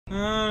Hey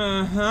there,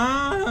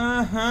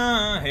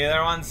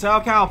 everyone.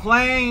 SoCal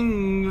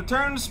playing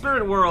Return to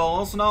Spirit World,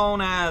 also known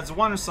as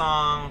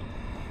Wandersong.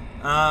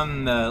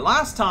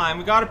 Last time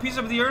we got a piece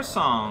of the Earth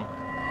song.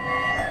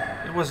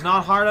 It was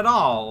not hard at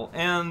all,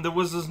 and there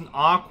was this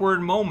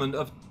awkward moment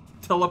of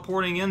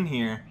teleporting in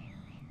here.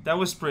 That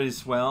was pretty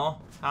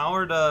swell. How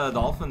are the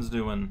dolphins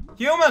doing?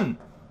 Human!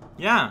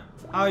 Yeah,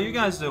 how are you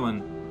guys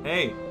doing?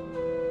 Hey.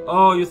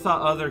 Oh, you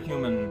thought other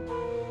human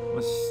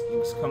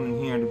was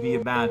coming here to be a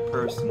bad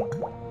person.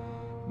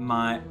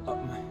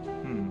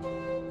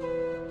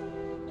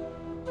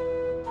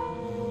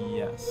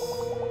 Yes.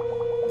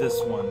 This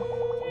one.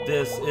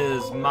 This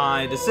is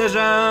my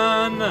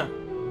decision!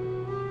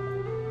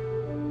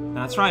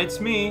 That's right, it's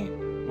me.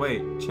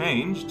 Wait,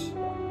 changed?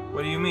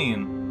 What do you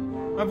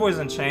mean? My voice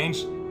hasn't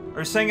changed. Are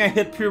you saying I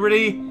hit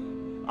puberty?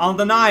 I'll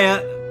deny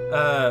it.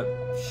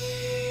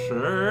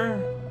 Sure.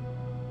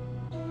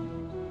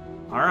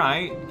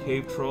 Alright,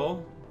 cave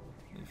troll.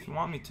 If you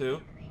want me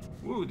to.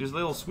 Ooh, there's a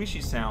little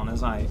swishy sound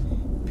as I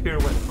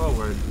pirouette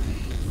forward.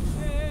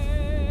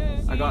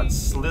 I got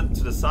slid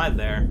to the side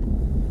there.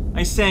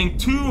 I sang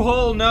 2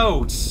 whole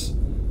notes.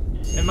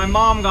 And my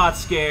mom got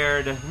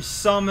scared. We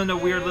summoned a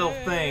weird little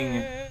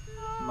thing.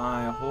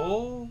 My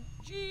whole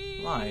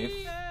life.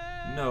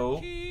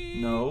 No.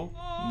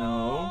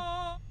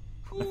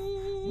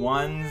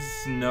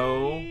 One's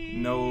no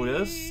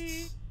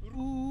noticed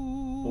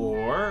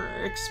or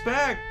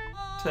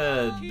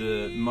expected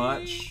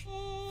much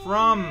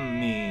from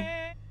me.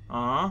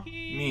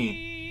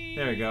 Me.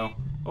 There we go.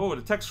 Oh,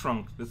 the text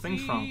shrunk. The thing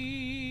shrunk.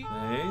 They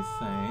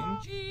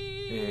think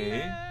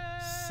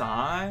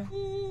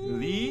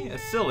a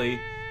silly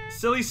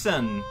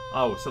sin.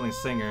 Oh, silly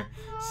singer.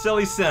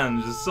 Silly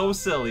sin, just so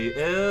silly,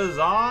 is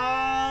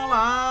all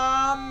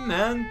I'm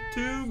meant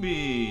to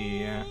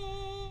be.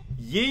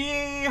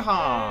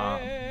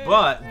 Yeehaw!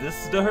 But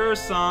this is the her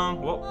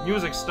song. Well,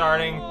 music's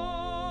starting.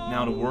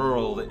 Now the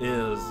world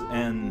is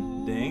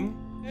ending.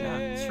 Yeah,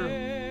 it's true.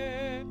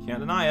 Can't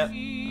deny it.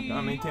 I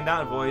gotta maintain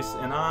that voice,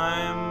 and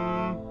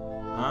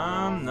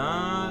I'm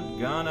not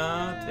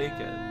gonna take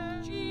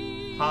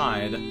it.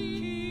 Hide.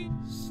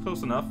 It's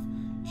close enough.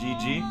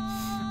 GG.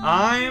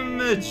 I'm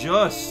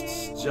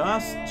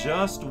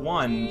just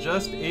one,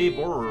 just a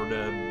bird,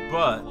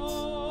 but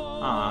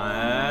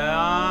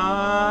I'll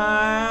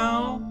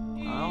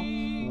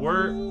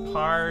work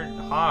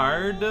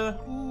hard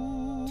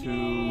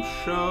to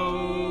show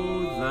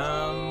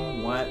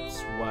them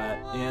what's what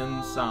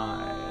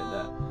inside.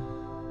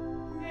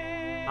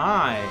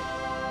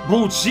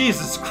 Oh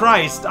Jesus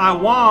Christ, I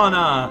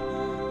wanna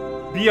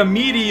be a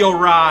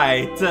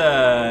meteorite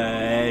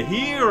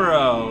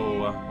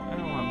hero.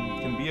 Anyone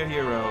can be a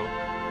hero.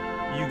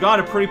 You got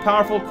a pretty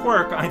powerful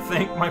quirk, I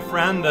think, my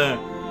friend.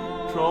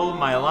 Control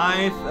my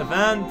life's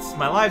events,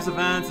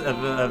 events.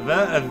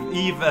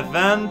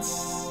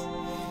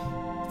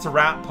 It's a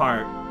rap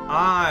part.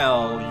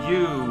 I'll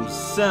use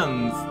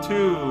synth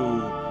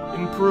to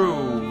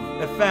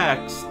improve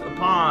effects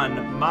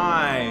upon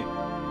my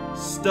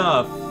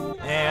stuff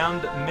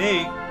and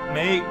make a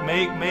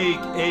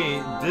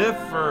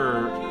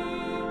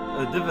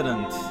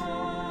dividend.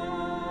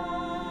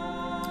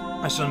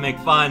 I shouldn't make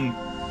fun,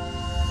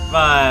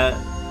 but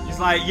he's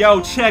like,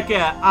 yo, check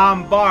it,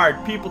 I'm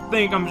Bard. People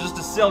think I'm just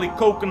a silly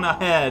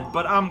coconut head,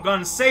 but I'm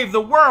gonna save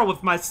the world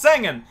with my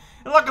singing.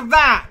 And look at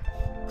that!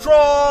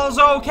 Troll's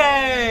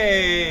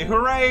okay!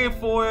 Hooray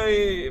for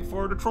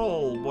the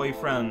troll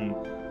boyfriend,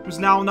 who's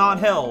now not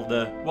held.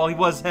 Well, he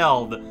was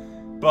held,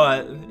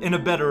 but in a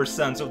better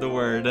sense of the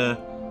word.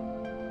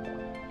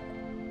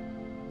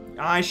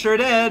 I sure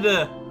did!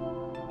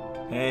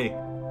 Hey,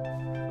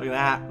 look at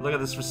that. Look at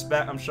this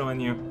respect I'm showing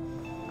you.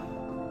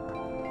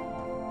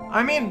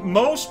 I mean,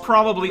 most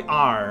probably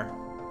are.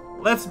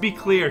 Let's be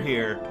clear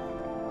here.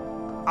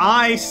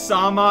 I,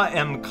 Sama,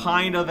 am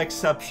kind of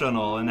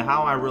exceptional in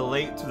how I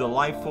relate to the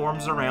life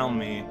forms around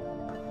me.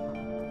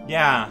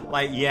 Yeah,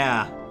 like,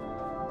 yeah.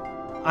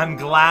 I'm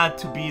glad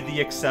to be the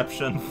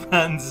exception,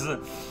 friends.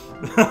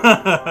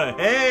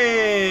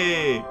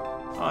 Hey!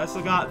 Oh, I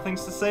still got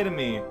things to say to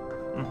me.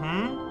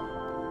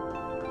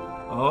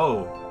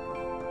 Oh.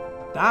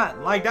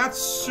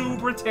 That's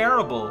super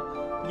terrible.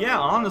 Yeah,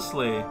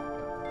 honestly.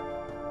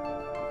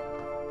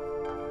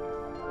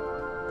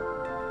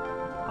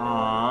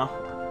 Aww.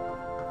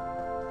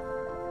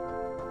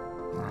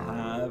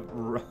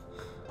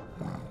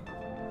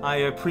 I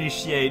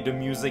appreciate the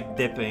music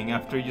dipping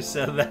after you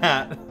said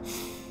that.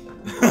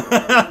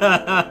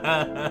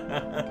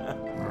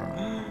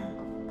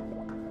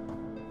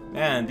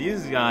 Man,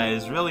 these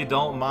guys really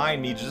don't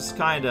mind me just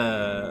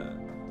kinda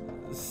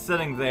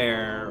sitting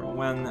there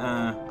when,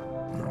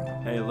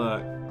 hey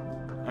look,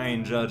 I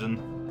ain't judging.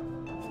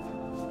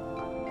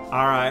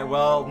 Alright,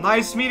 well,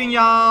 nice meeting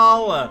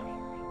y'all!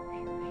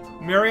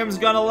 Miriam's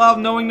gonna love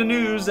knowing the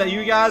news that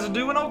you guys are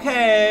doing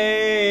okay!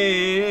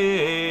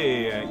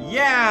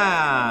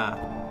 Yeah!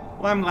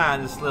 Well, I'm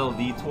glad this little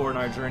detour in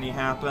our journey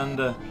happened.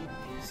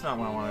 It's not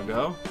where I want to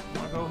go. I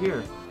want to go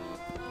here.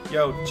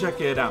 Yo,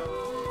 check it out.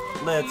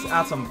 Let's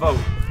add some vote.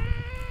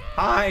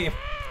 Hi!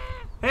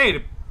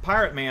 Hey,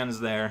 pirate man is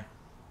there.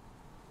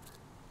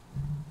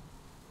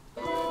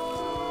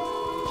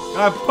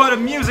 Gotta put a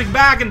music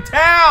back in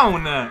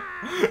town!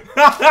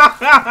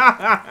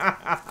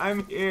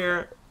 I'm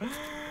here.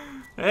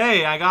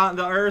 Hey, I got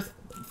the earth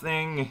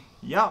thing.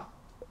 Yup.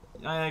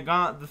 I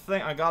got the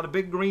thing. I got a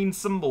big green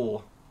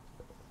symbol.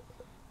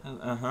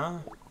 Uh-huh.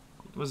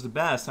 It was the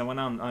best. I went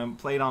on, I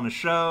played on a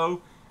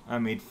show. I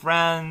made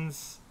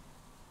friends.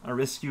 I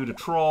rescued a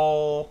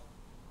troll.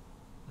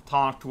 I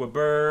talked to a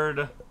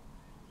bird.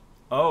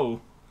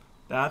 Oh,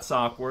 that's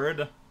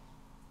awkward.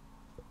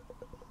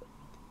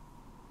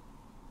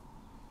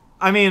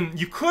 I mean,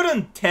 you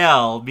couldn't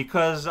tell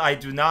because I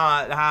do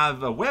not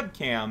have a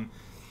webcam,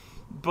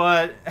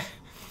 but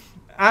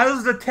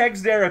as the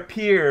text there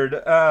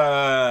appeared,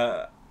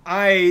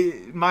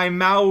 my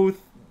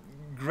mouth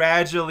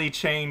gradually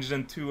changed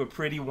into a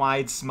pretty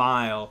wide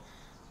smile.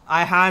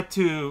 I had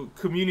to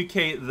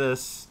communicate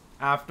this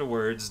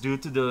afterwards due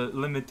to the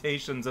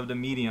limitations of the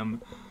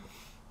medium.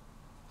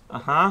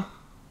 Uh-huh.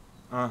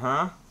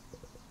 Uh-huh.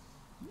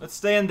 Let's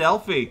stay in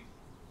Delphi.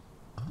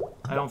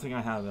 I don't think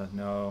I have it.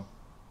 No.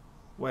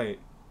 Wait.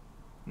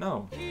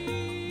 No.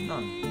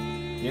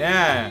 None.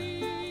 Yeah.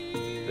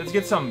 Let's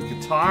get some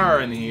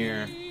guitar in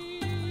here.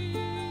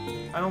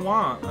 I don't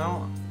want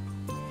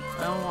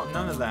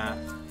none of that.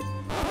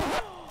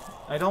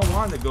 I don't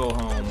want to go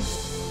home.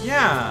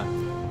 Yeah.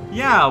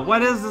 Yeah,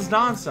 what is this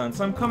nonsense?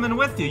 I'm coming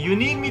with you. You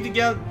need me to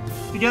get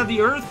the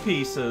earth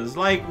pieces.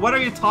 Like, what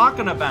are you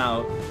talking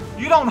about?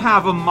 You don't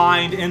have a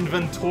mind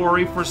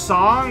inventory for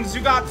songs.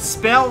 You got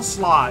spell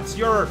slots.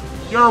 You're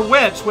a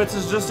witch, which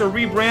is just a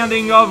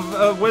rebranding of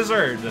a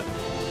wizard.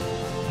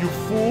 You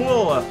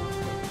fool.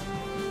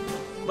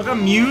 Look at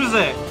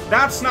music.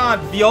 That's not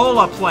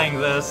viola playing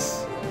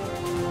this.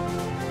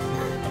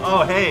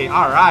 Oh, hey,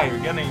 alright, we're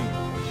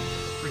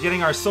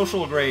getting our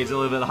social grades a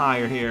little bit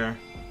higher here.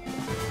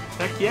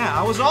 Heck yeah,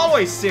 I was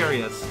always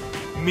serious.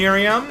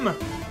 Miriam.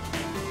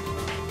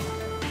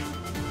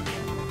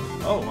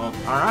 Oh, well,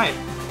 alright.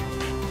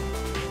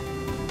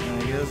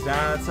 I guess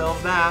that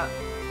tells that.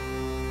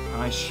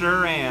 I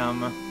sure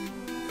am.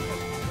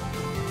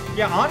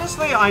 Yeah,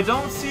 honestly, I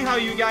don't see how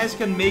you guys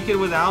can make it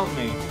without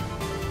me.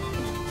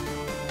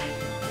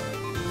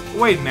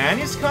 Wait,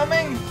 Manny's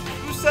coming?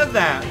 Who said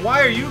that?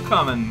 Why are you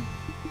coming?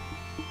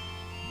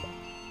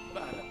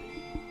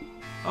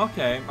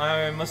 Okay,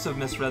 I must have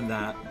misread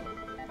that.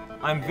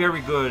 I'm very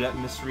good at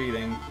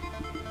misreading.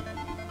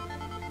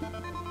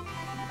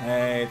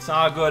 Hey, it's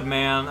all good,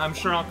 man. I'm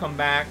sure I'll come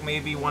back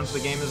maybe once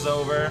the game is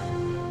over.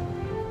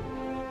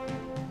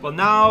 But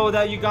now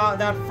that you got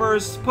that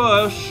first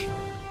push,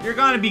 you're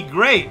gonna be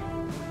great.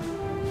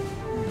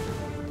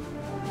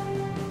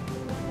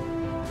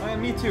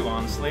 Me too,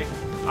 honestly.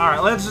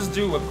 Alright, let's just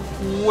do a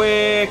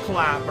quick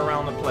lap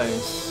around the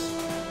place.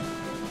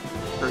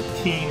 For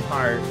Teen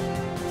Heart.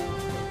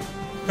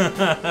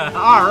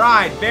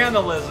 Alright,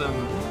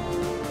 vandalism.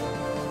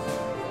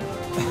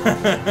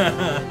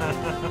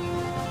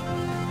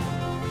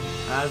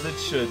 As it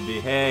should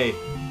be. Hey,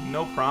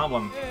 no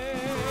problem.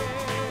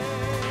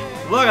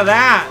 Look at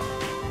that!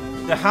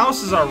 The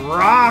houses are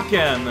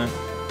rocking!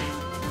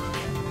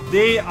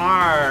 They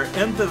are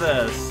into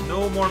this.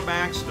 No more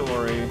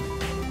backstory.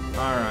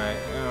 Alright,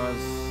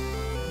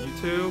 you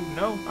two?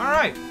 No?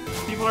 Alright.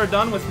 People are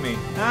done with me.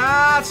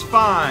 That's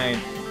fine.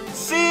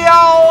 See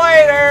y'all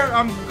later!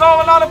 I'm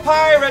going on a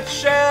pirate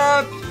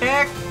ship!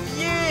 Heck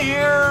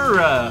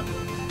yeah!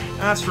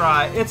 That's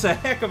right, it's a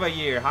heck of a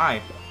year.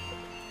 Hi.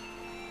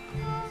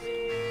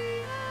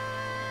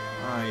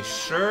 I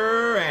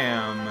sure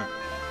am.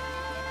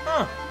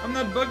 Huh, I'm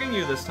not bugging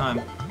you this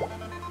time.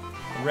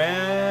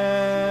 Ready.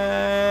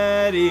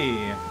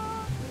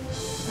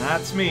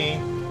 That's me,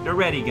 the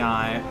ready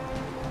guy.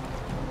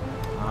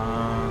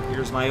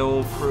 Here's my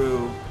old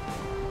crew.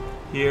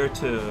 Here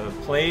to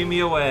play me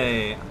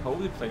away.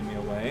 Hopefully play me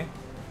away.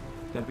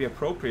 That'd be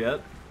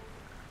appropriate.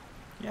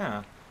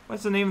 Yeah.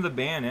 What's the name of the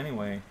band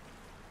anyway?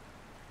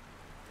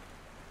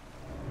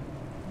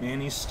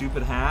 Manny's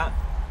Stupid Hat?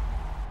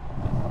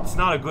 It's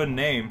not a good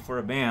name for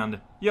a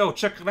band. Yo,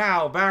 check it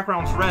out.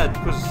 Background's red.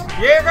 Because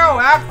here you go,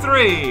 Act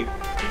 3. You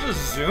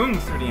just zoomed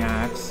through the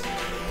acts.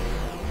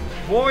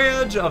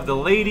 Voyage of the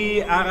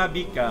Lady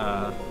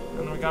Arabica.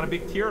 And we got a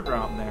big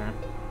teardrop there.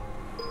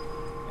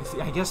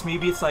 I guess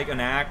maybe it's like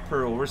an act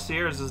per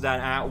overseers. Is that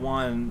Act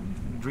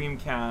 1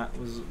 Dreamcat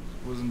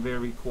wasn't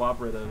very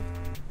cooperative.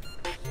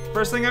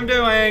 First thing I'm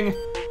doing.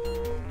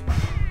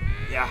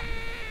 Yeah.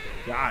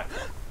 Got it.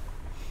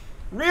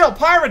 Real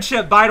pirate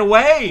ship, by the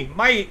way.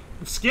 My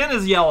skin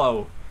is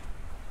yellow.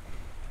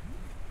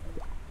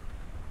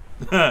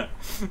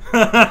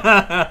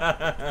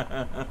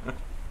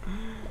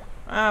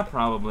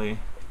 Probably.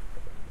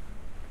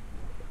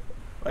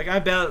 Like, I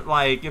bet,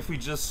 like, if we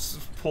just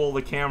pull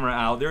the camera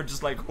out, they're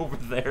just, like, over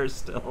there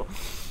still.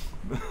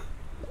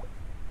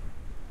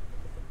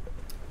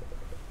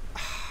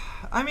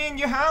 I mean,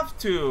 you have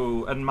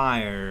to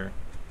admire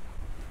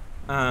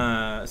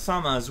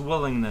Sama's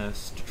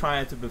willingness to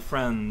try to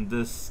befriend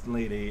this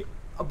lady.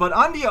 But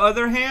on the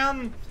other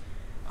hand,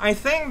 I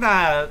think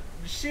that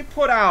she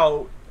put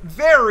out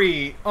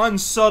very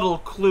unsubtle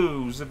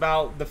clues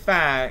about the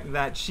fact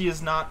that she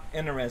is not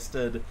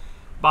interested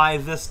by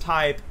this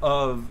type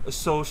of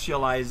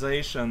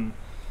socialization.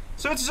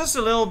 So it's just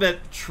a little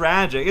bit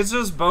tragic. It's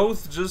just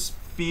both just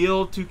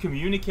feel to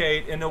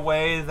communicate in a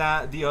way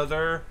that the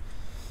other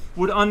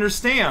would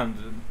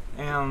understand.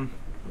 And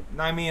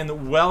I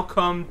mean,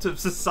 welcome to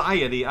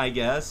society, I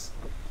guess.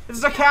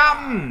 It's the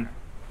captain!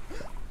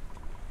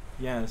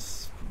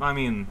 Yes, I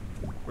mean,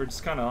 we're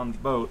just kind of on the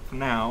boat for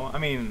now. I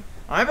mean,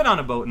 I've been on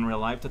a boat in real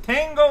life to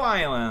Tango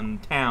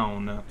Island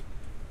town.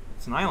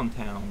 It's an island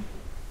town.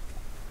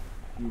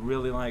 You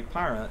really like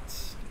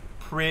pirates.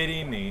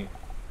 Pretty neat.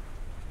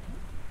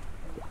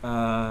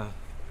 Oh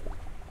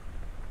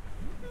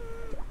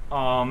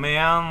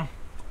man.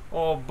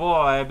 Oh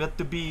boy, I bet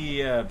to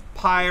be a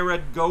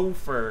pirate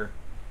gopher.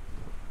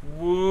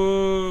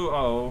 Woo.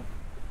 Oh.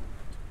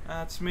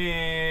 That's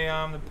me.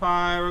 I'm the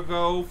pirate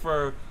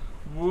gopher.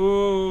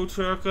 Woo,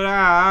 check it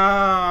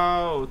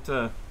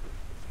out.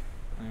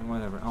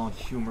 Whatever, I'll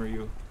humor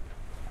you.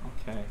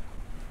 Okay.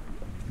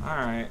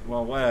 Alright,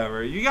 well,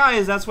 whatever. You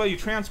guys, that's what you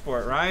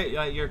transport,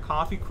 right? Your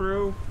coffee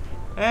crew?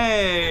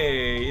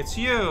 Hey, it's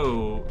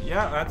you.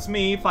 Yeah, that's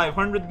me,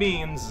 500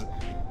 beans.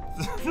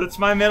 That's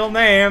my middle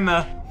name.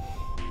 Yeah,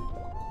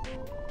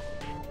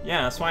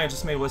 that's why I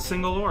just made a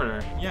single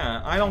order.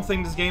 Yeah, I don't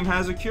think this game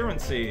has a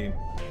currency.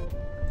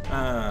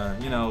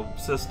 You know,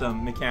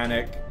 system,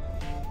 mechanic.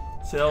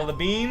 Sell the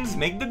beans,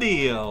 make the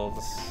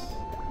deals.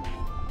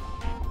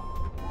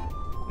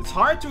 It's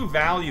hard to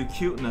value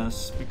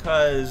cuteness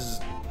because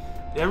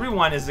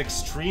everyone is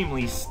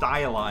extremely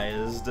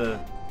stylized.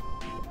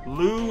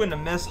 Lou and the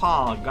Miss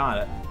Hog, got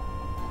it.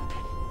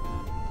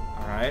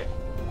 Alright.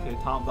 Okay,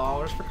 top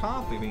dollars for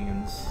coffee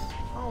beans.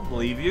 I'll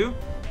believe you.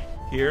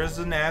 Here's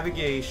the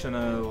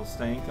navigational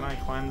thing. Can I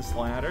climb this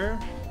ladder?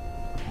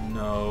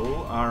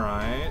 No.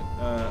 Alright.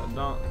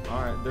 No.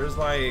 Alright, there's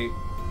like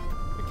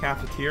a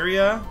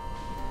cafeteria.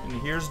 And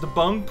here's the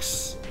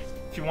bunks.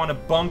 If you want to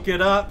bunk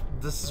it up,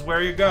 this is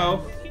where you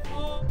go.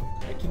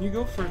 Hey, can you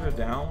go further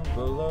down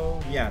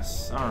below?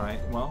 Yes. Alright,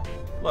 well,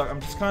 look,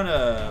 I'm just kind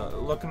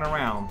of looking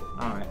around.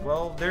 Alright,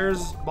 well,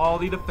 there's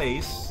Baldy the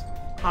Face.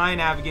 Hi,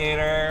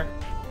 Navigator.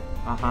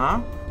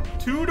 Uh-huh.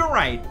 To the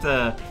right.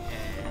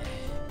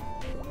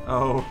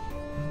 Oh,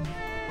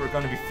 we're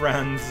gonna be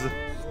friends.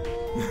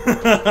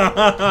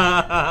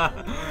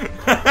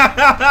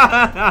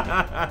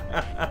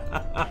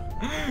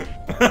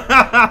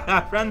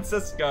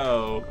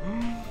 Francisco.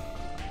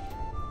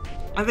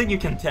 I think you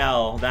can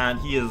tell that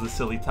he is the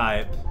silly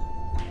type.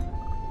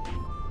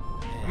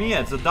 I mean, yeah,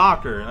 it's a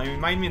doctor. I mean,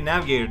 might be a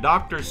navigator.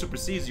 Doctor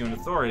supersedes you in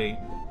authority.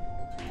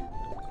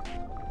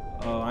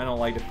 Oh, I don't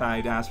like the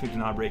fact he asked me to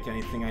not break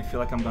anything. I feel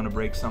like I'm gonna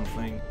break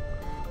something.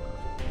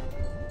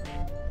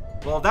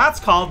 Well, that's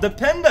called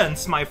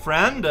dependence, my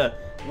friend.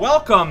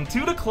 Welcome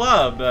to the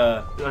club.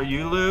 Are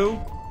you Lou?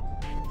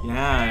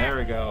 Yeah, there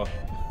we go.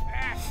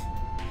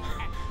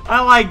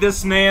 I like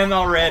this man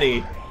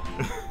already.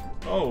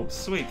 Oh,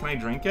 sweet. Can I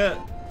drink it?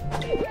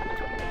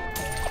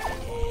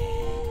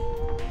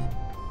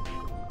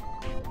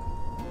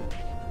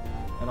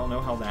 I don't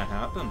know how that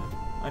happened.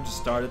 I just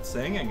started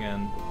singing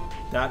and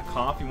that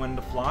coffee went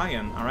to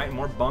flying. Alright,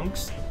 more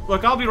bunks.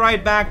 Look, I'll be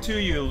right back to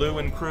you, Lou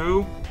and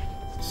crew.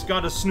 Just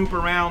gotta snoop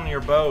around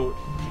your boat.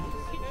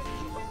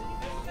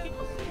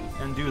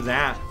 And do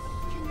that.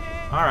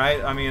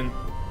 Alright, I mean,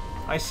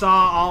 I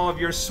saw all of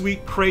your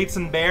sweet crates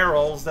and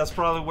barrels. That's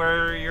probably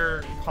where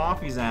your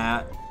coffee's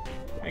at.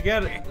 I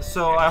get it.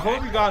 So I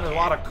hope you got a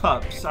lot of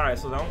cups. Alright,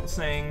 so don't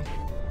sing.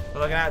 But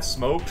look at that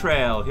smoke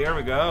trail. Here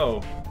we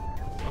go.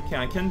 Okay,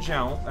 I can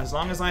jump. As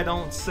long as I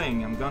don't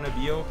sing, I'm gonna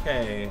be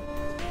okay.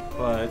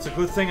 But it's a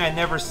good thing I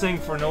never sing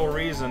for no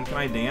reason. Can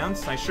I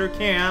dance? I sure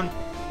can.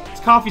 This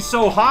coffee's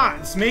so hot,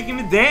 it's making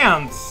me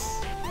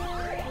dance.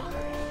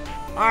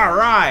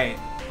 Alright.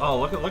 Oh,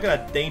 look at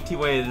that dainty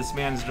way this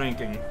man's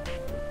drinking.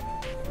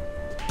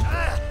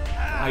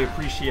 I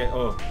appreciate...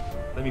 Oh,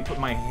 let me put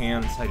my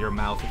hand inside your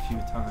mouth a few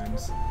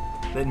times.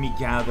 Let me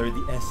gather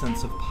the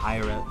essence of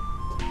pirate.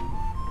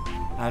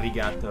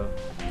 Arigato.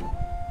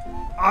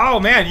 Oh,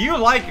 man, you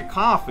like your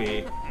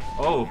coffee.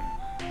 Oh,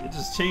 it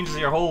just changes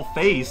your whole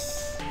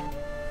face.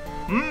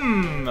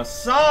 Mmm, a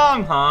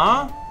song,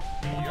 huh?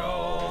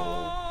 Yo!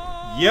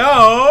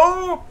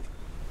 Yo!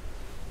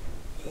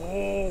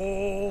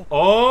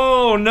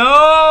 Oh,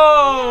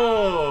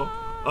 no!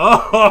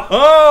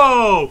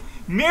 Oh,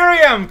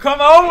 Miriam, come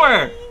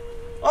over!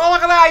 Oh,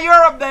 look at that, you're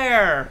up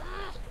there!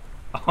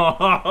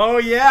 Oh,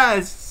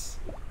 yes!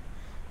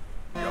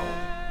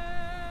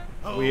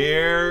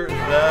 We're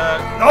the...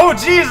 Oh,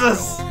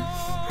 Jesus!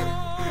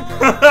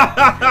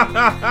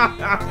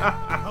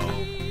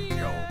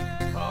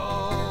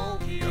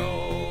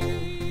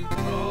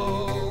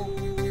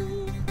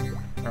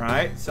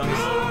 Alright, sounds...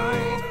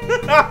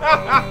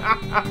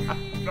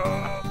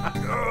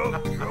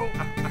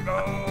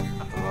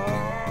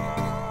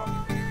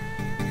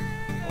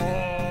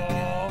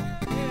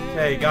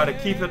 Okay, gotta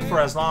keep it for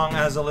as long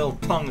as the little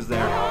tongue's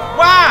there.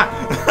 Wah!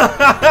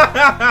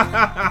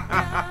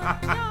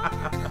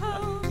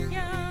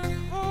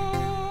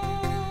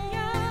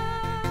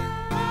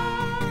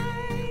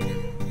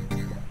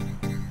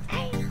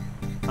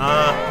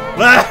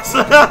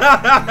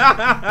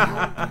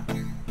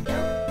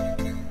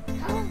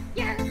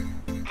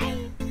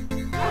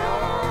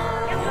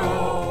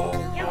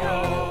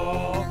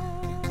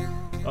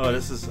 Oh,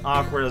 this is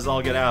awkward as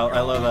all get out.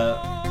 I love it.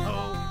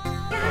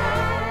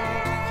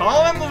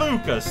 Call him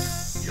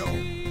Lucas.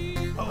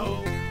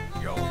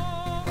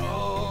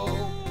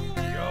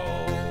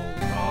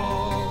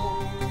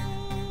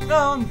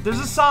 No, there's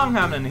a song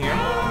happening here.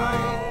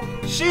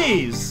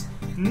 She's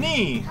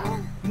Nina,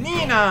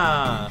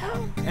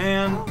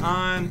 and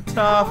I'm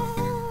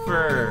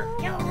tougher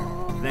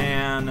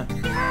than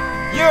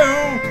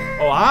you.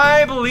 Oh,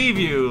 I believe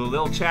you,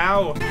 Lil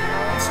Chow.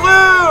 It's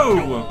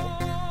Lou.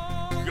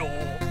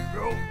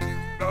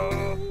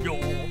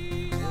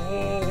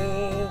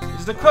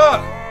 He's the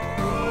cook.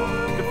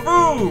 The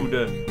food.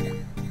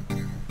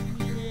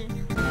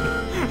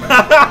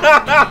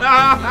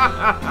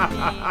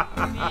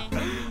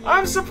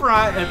 I'm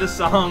surprised this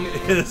song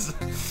is.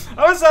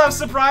 I was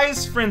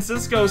surprised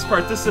Francisco's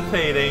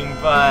participating,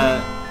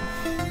 but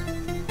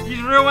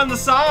he's ruined the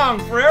song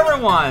for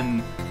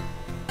everyone.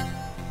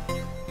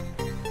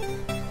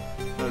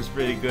 That was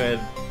pretty good.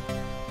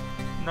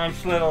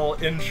 Nice little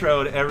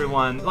intro to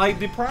everyone. Like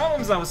the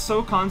problem is I was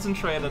so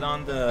concentrated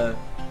on the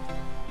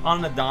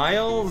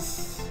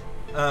dials.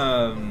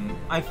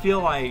 I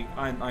feel like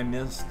I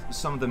missed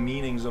some of the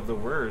meanings of the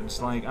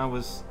words. Like I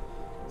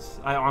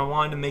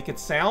wanted to make it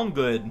sound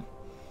good.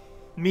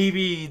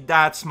 Maybe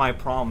that's my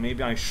problem.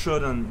 Maybe I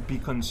shouldn't be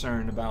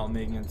concerned about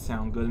making it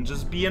sound good and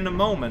just be in the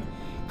moment.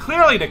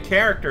 Clearly the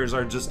characters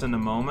are just in the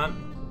moment.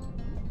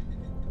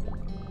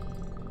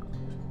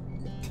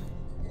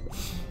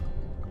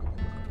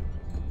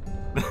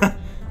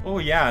 Oh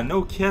yeah,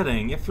 no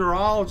kidding. If you're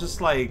all just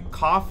like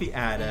coffee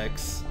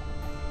addicts,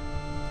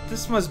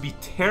 this must be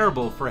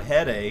terrible for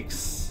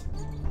headaches.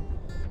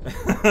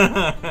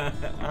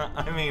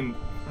 I mean,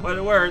 what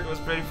a word, was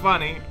pretty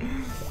funny.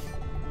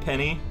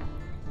 Penny.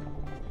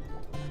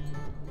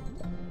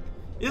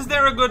 Is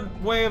there a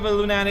good way of a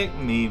lunatic?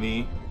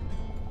 Maybe.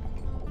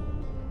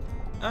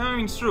 I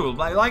mean, it's true.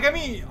 Like, I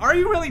mean, are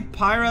you really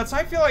pirates?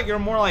 I feel like you're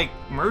more like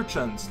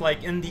merchants,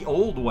 like in the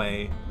old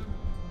way.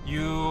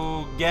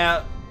 You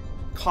get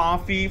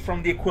coffee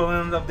from the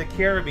equivalent of the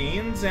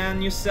Caribbeans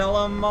and you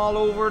sell them all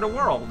over the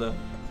world.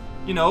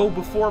 You know,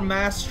 before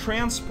mass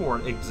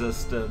transport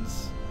existed.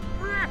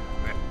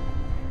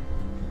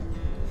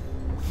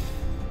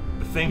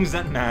 The things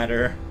that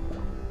matter.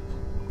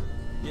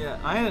 Yeah,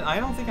 I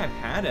don't think I've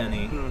had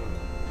any.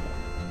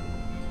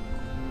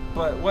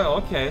 But, well,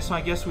 okay, so I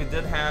guess we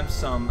did have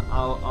some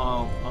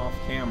off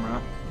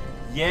camera.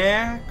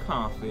 Yeah,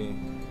 coffee.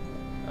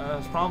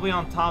 It's probably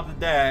on top of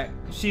the deck.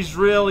 She's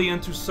really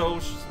into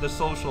the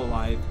social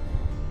life.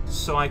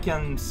 So I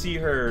can see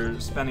her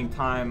spending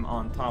time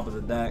on top of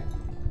the deck.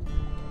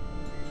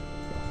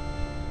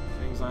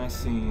 Things I've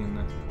seen.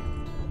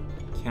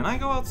 Can I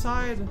go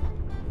outside?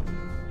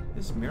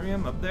 Is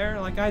Miriam up there?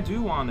 Like, I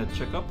do want to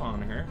check up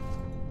on her.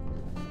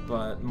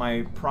 But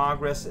my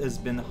progress has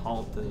been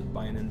halted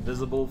by an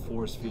invisible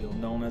force field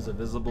known as a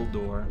visible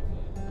door.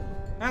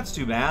 That's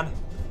too bad.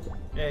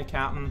 Hey,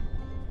 Captain.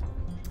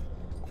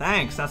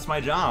 Thanks, that's my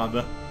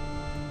job.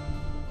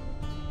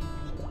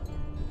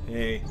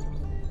 Hey.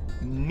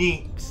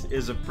 Neeks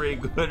is a pretty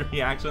good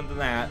reaction to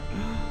that.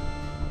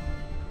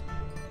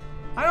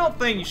 I don't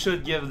think you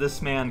should give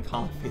this man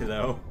coffee,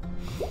 though.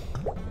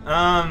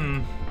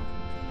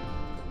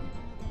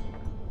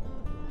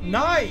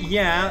 Not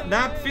yet.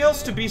 That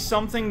feels to be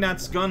something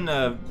that's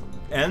gonna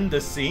end the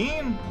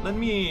scene. Let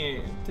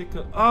me take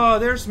a... Oh,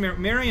 there's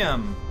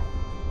Miriam.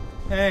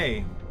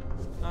 Hey.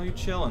 How you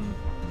chilling?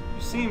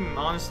 You seem,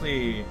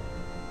 honestly...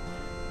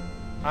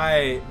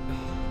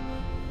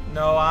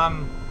 No,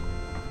 I'm...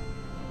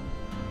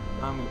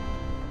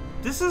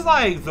 This is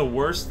like the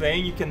worst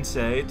thing you can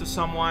say to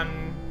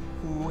someone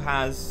who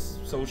has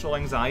social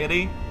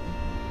anxiety.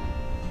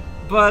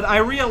 But I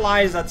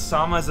realize that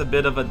Sama's a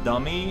bit of a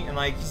dummy, and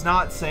like, he's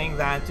not saying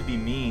that to be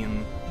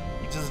mean.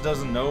 He just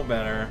doesn't know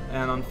better.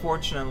 And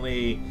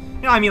unfortunately,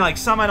 you know, I mean, like,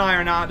 Sama and I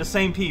are not the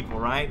same people,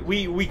 right?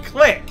 We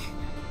click.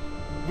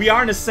 We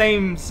are in the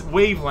same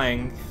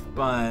wavelength,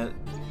 but...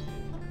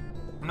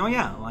 No,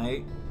 yeah,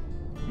 like,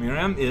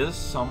 Miriam is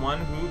someone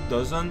who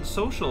doesn't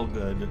social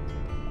good.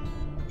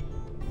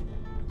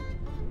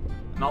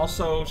 And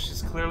also,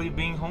 she's clearly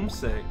being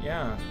homesick,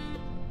 yeah.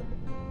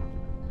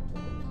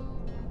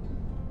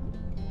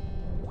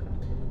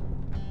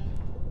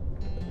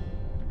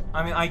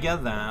 I mean, I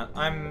get that.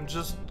 I'm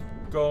just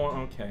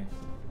going... Okay.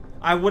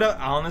 I would have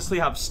honestly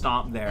have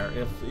stopped there,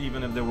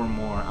 even if there were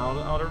more,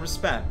 out of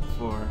respect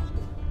for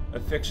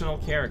a fictional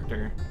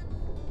character.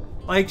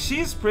 Like,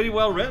 she's pretty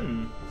well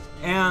written.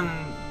 And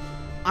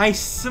I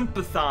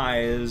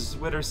sympathize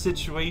with her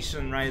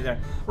situation right there.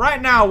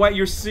 Right now, what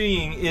you're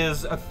seeing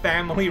is a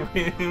family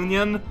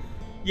reunion.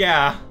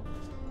 Yeah.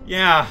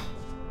 Yeah.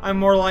 I'm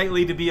more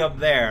likely to be up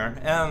there.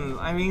 And,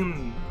 I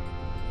mean,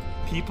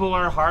 people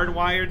are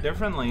hardwired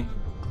differently.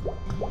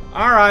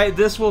 Alright,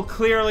 this will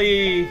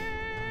clearly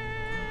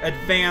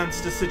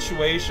advance the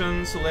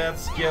situation, so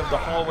let's give the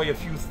hallway a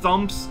few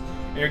thumps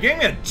You're giving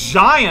me a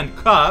giant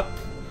cup.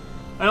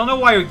 I don't know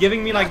why you're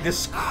giving me like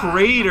this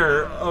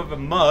crater of a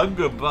mug,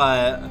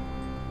 but...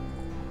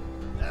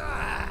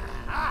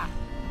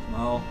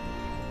 Well,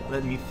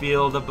 let me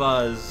feel the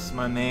buzz,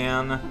 my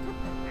man.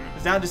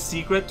 Is that the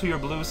secret to your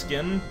blue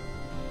skin?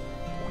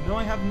 No,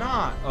 I have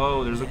not.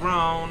 Oh, there's a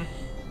groan.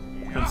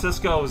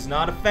 Francisco is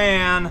not a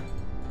fan.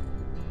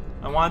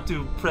 I want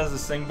to press the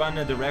sing button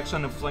in the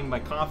direction and fling my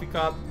coffee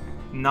cup.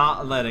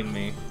 Not letting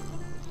me.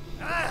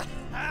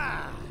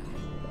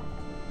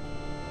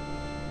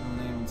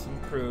 Some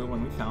crew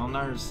when we found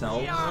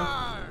ourselves.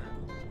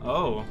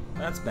 Oh,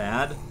 that's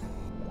bad.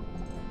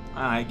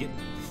 I get.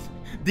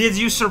 Did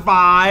you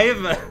survive?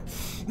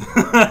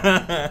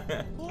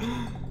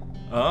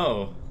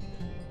 Oh.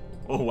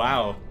 Oh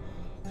wow.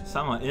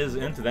 Someone is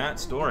into that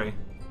story.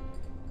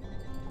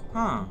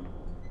 Huh.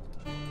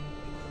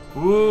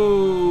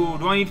 Ooh,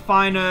 do I need to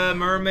find a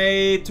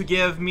mermaid to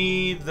give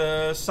me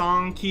the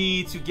song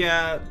key to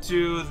get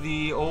to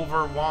the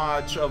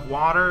Overwatch of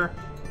Water?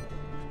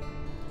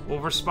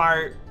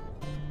 Overspart.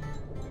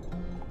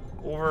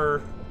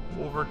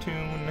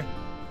 Overtune.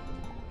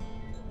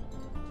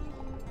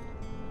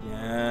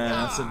 Yeah,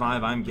 that's the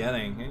vibe I'm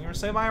getting. And you're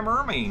saved by a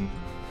mermaid.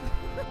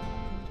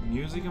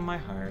 Music in my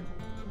heart.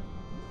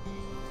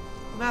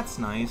 Well, that's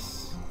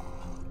nice.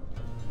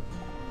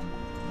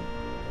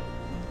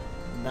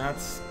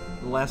 That's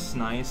less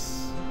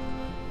nice.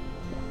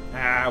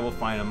 Ah, we'll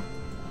find him.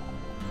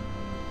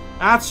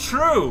 That's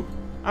true!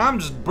 I'm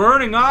just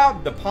burning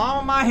up the palm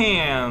of my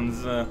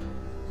hands.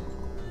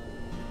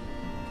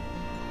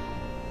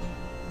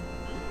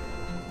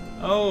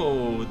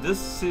 Oh,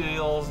 this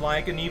feels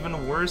like an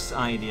even worse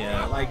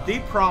idea. Like, they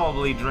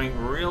probably drink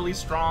really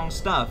strong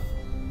stuff.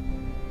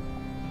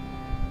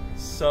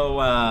 So,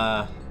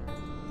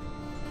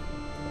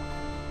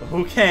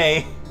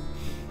 okay.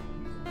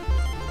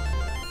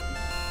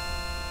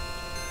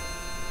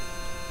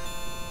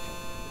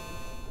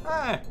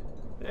 Ah,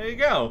 there you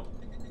go.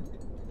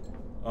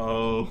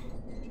 Oh.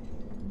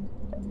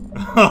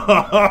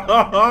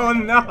 Oh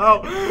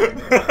no!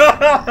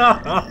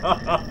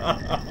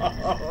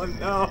 Oh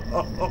no!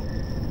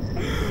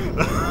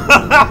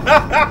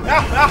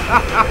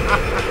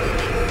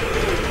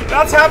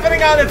 That's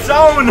happening on its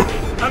own!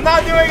 I'm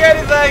not doing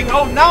anything!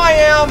 Oh, now I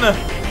am!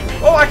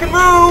 Oh, I can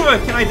move!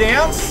 Can I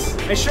dance?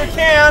 I sure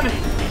can!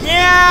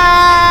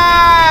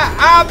 Yeah!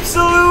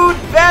 Absolute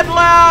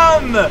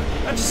bedlam!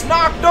 I just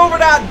knocked over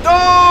that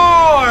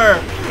door!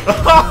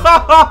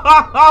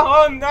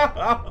 Oh no!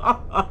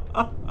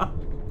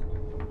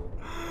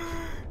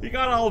 He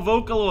got all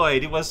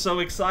Vocaloid. He was so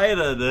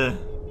excited.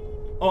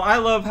 Oh, I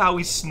love how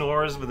he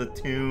snores with a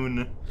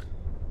tune.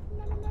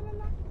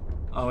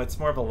 Oh, it's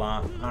more of a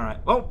laugh. Alright.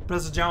 Oh,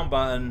 press the jump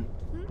button.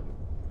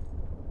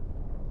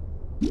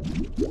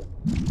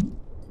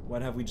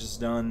 What have we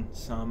just done,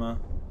 Sama?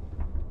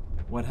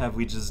 What have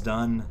we just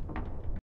done?